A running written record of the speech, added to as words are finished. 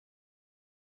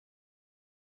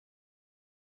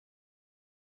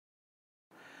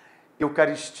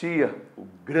Eucaristia, o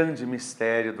grande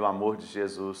mistério do amor de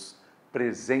Jesus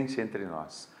presente entre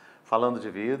nós. Falando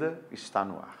de Vida está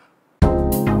no ar.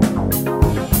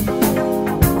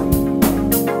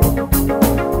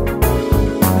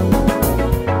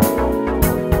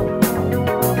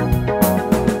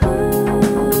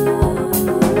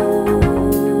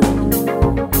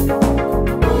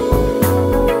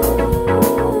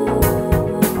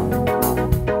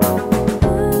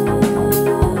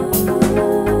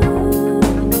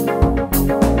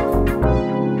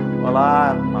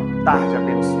 Tarde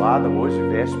abençoada, hoje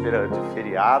véspera de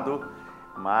feriado,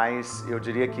 mas eu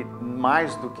diria que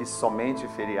mais do que somente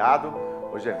feriado,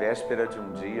 hoje é véspera de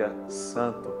um dia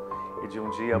santo e de um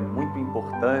dia muito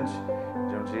importante,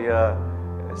 de um dia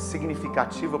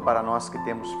significativo para nós que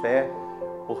temos fé,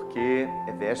 porque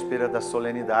é véspera da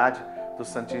solenidade do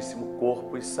Santíssimo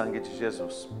Corpo e Sangue de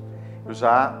Jesus. Eu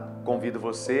já convido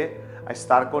você a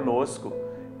estar conosco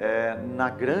na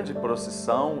grande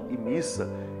procissão e missa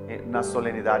na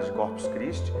solenidade de Corpus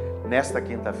Christi. Nesta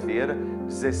quinta-feira,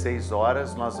 16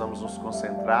 horas, nós vamos nos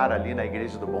concentrar ali na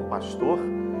Igreja do Bom Pastor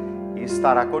e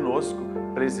estará conosco,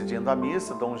 presidindo a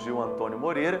missa, Dom Gil Antônio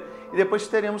Moreira, e depois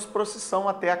teremos procissão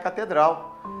até a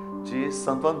Catedral de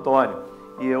Santo Antônio.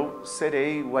 E eu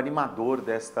serei o animador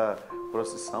desta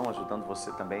procissão, ajudando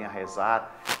você também a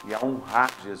rezar e a honrar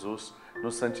Jesus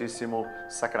no Santíssimo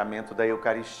Sacramento da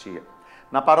Eucaristia.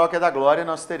 Na Paróquia da Glória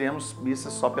nós teremos missa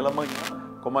só pela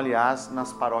manhã, como aliás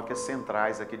nas paróquias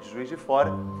centrais aqui de Juiz de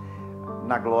Fora.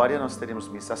 Na Glória nós teremos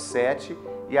missa às 7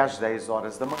 e às 10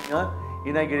 horas da manhã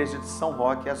e na Igreja de São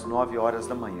Roque às 9 horas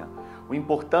da manhã. O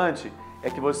importante é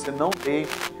que você não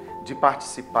deixe de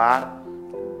participar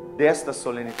desta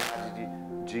solenidade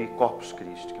de Corpus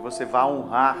Christi, que você vá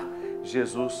honrar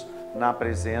Jesus na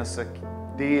presença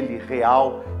dele,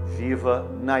 real, viva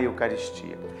na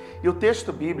Eucaristia. E o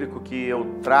texto bíblico que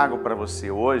eu trago para você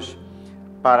hoje,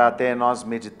 para até nós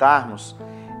meditarmos,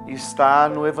 está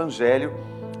no Evangelho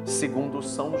segundo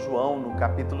São João, no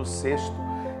capítulo 6.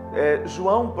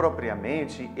 João,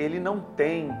 propriamente, ele não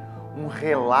tem um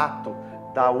relato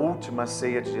da última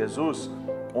ceia de Jesus,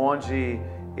 onde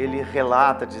ele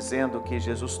relata dizendo que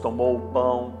Jesus tomou o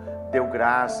pão, deu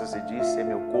graças e disse: é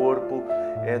meu corpo,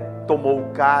 tomou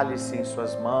o cálice em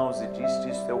suas mãos e disse: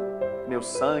 isto é o meu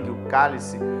sangue, o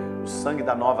cálice, o sangue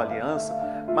da nova aliança.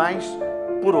 Mas,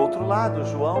 por outro lado,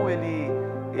 João, ele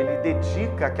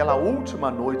dedica aquela última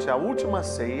noite, a última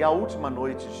ceia e a última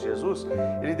noite de Jesus,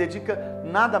 ele dedica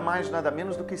nada mais, nada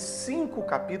menos do que 5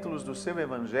 capítulos do seu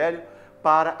Evangelho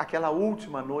para aquela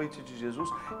última noite de Jesus,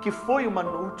 que foi uma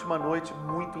última noite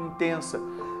muito intensa.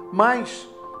 Mas,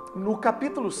 no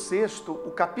capítulo 6,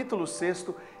 o capítulo 6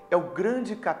 é o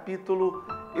grande capítulo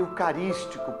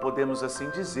eucarístico, podemos assim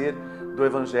dizer, do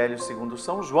Evangelho segundo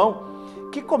São João,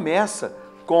 que começa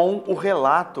com o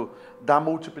relato da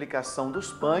multiplicação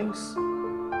dos pães,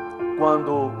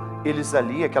 quando eles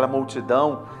ali, aquela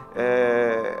multidão,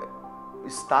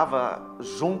 estava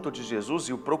junto de Jesus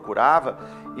e o procurava,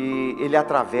 e ele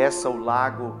atravessa o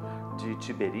lago de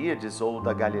Tiberíades ou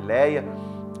da Galileia,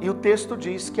 e o texto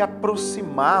diz que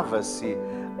aproximava-se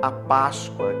a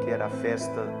Páscoa, que era a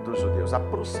festa dos judeus.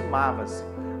 Aproximava-se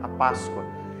a Páscoa.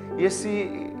 E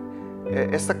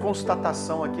essa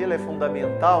constatação aqui ela é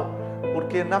fundamental,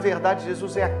 porque, na verdade,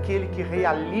 Jesus é aquele que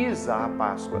realiza a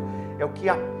Páscoa, é o que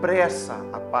apressa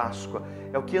a Páscoa,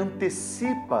 é o que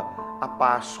antecipa a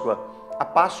Páscoa. A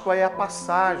Páscoa é a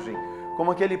passagem,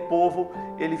 como aquele povo,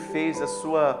 ele fez a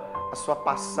sua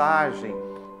passagem,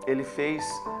 ele fez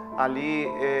ali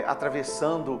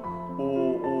atravessando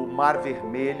o Mar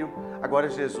Vermelho. Agora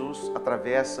Jesus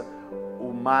atravessa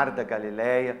o Mar da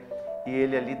Galileia e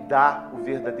ele ali dá o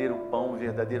verdadeiro pão, o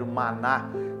verdadeiro maná,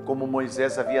 como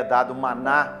Moisés havia dado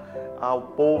maná ao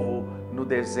povo no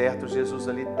deserto. Jesus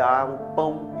ali dá o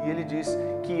pão e ele diz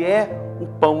que é o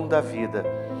pão da vida.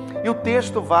 E o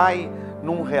texto vai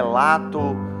num relato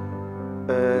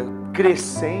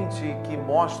crescente que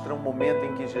mostra um momento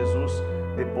em que Jesus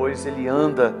depois ele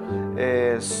anda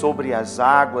sobre as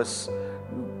águas,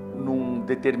 num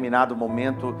determinado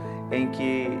momento em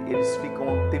que eles ficam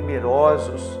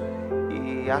temerosos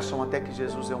e acham até que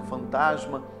Jesus é um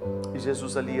fantasma, e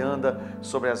Jesus ali anda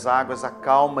sobre as águas,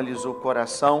 acalma-lhes o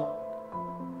coração.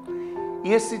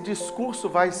 E esse discurso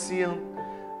vai se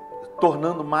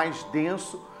tornando mais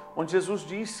denso, onde Jesus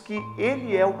diz que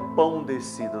ele é o pão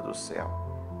descido do céu.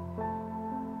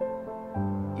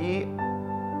 E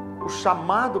o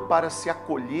chamado para se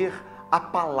acolher a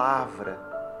palavra.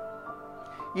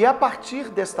 E é a partir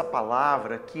desta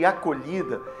palavra, que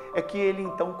acolhida, é que ele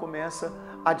então começa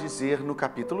a dizer no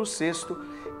capítulo 6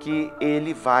 que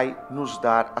ele vai nos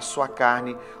dar a sua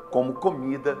carne como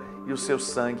comida e o seu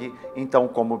sangue, então,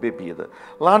 como bebida.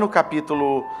 Lá no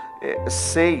capítulo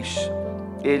 6,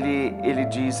 ele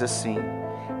diz assim: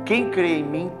 quem crê em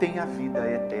mim tem a vida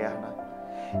eterna.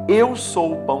 Eu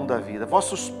sou o pão da vida.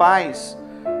 Vossos pais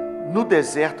no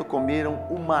deserto comeram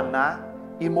o maná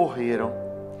e morreram.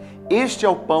 Este é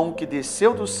o pão que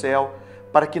desceu do céu,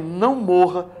 para que não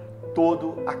morra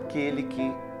todo aquele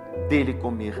que dele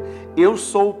comer. Eu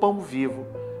sou o pão vivo,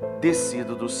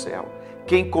 descido do céu.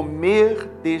 Quem comer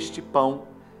deste pão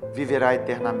viverá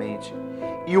eternamente.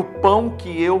 E o pão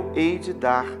que eu hei de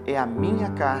dar é a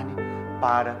minha carne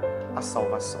para a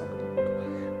salvação do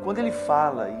mundo. Quando ele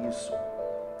fala isso,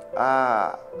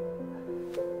 a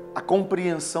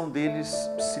compreensão deles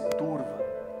se turva.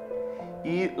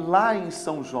 E lá em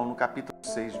São João, no capítulo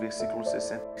 6, versículo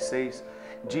 66,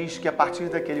 diz que a partir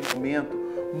daquele momento,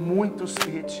 muitos se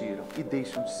retiram e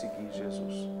deixam de seguir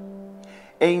Jesus.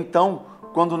 É então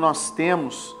quando nós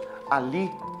temos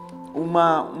ali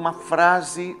uma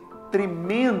frase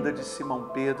tremenda de Simão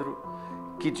Pedro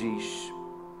que diz: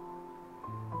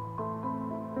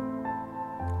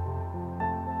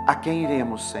 a quem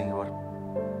iremos, Senhor?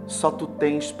 Só tu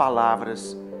tens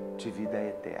palavras de vida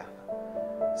eterna.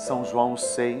 São João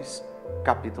 6,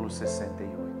 capítulo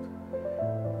 68.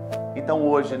 Então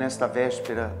hoje, nesta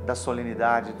véspera da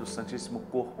solenidade do Santíssimo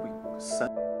Corpo e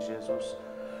Sangue de Jesus,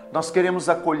 nós queremos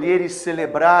acolher e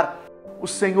celebrar o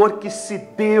Senhor que se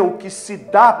deu, que se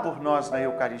dá por nós na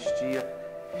Eucaristia,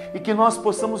 e que nós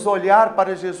possamos olhar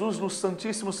para Jesus no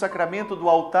Santíssimo Sacramento do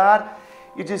altar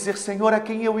e dizer: Senhor, a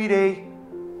quem eu irei?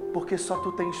 Porque só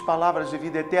tu tens palavras de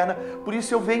vida eterna, por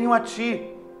isso eu venho a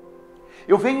ti.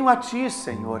 Eu venho a ti,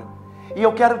 Senhor, e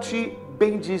eu quero te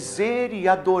bendizer e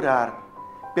adorar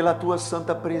pela tua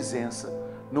santa presença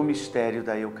no mistério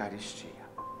da Eucaristia.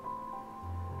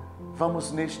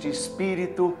 Vamos neste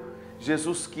espírito,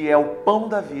 Jesus que é o pão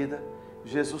da vida,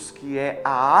 Jesus que é a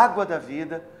água da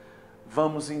vida,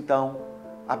 vamos então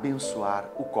abençoar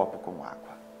o copo com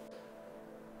água.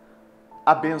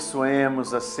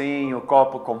 Abençoemos assim o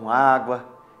copo com água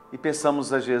e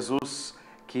peçamos a Jesus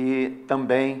que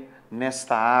também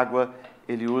nesta água,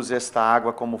 Ele use esta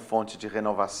água como fonte de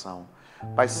renovação.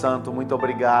 Pai Santo, muito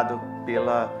obrigado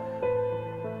pela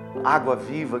água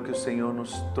viva que o Senhor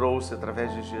nos trouxe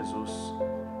através de Jesus,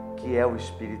 que é o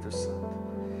Espírito Santo.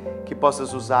 Que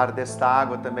possas usar desta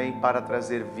água também para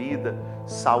trazer vida,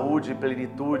 saúde e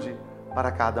plenitude para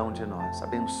cada um de nós.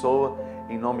 Abençoa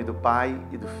em nome do Pai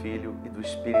e do Filho e do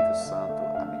Espírito Santo.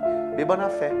 Amém. Beba na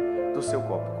fé do seu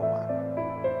copo com água.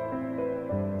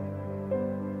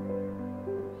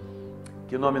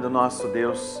 Que o nome do nosso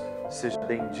Deus seja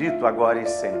bendito agora e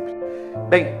sempre.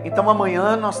 Bem, então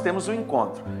amanhã nós temos um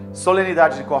encontro.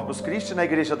 Solenidade de Corpus Christi na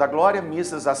Igreja da Glória,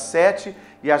 missas às 7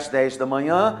 e às 10 da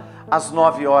manhã, às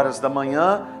 9 horas da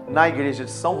manhã na Igreja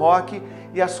de São Roque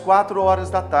e às 4 horas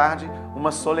da tarde,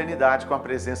 uma solenidade com a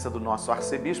presença do nosso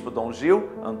arcebispo, Dom Gil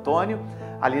Antônio,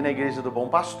 ali na Igreja do Bom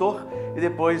Pastor, e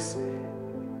depois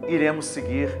iremos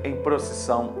seguir em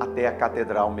procissão até a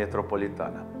Catedral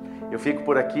Metropolitana. Eu fico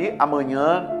por aqui,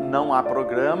 amanhã não há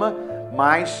programa,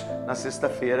 mas na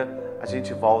sexta-feira a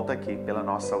gente volta aqui pela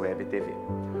nossa Web TV.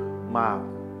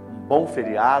 Um bom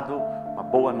feriado, uma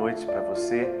boa noite para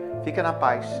você, fica na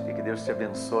paz e que Deus te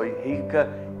abençoe rica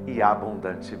e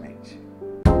abundantemente.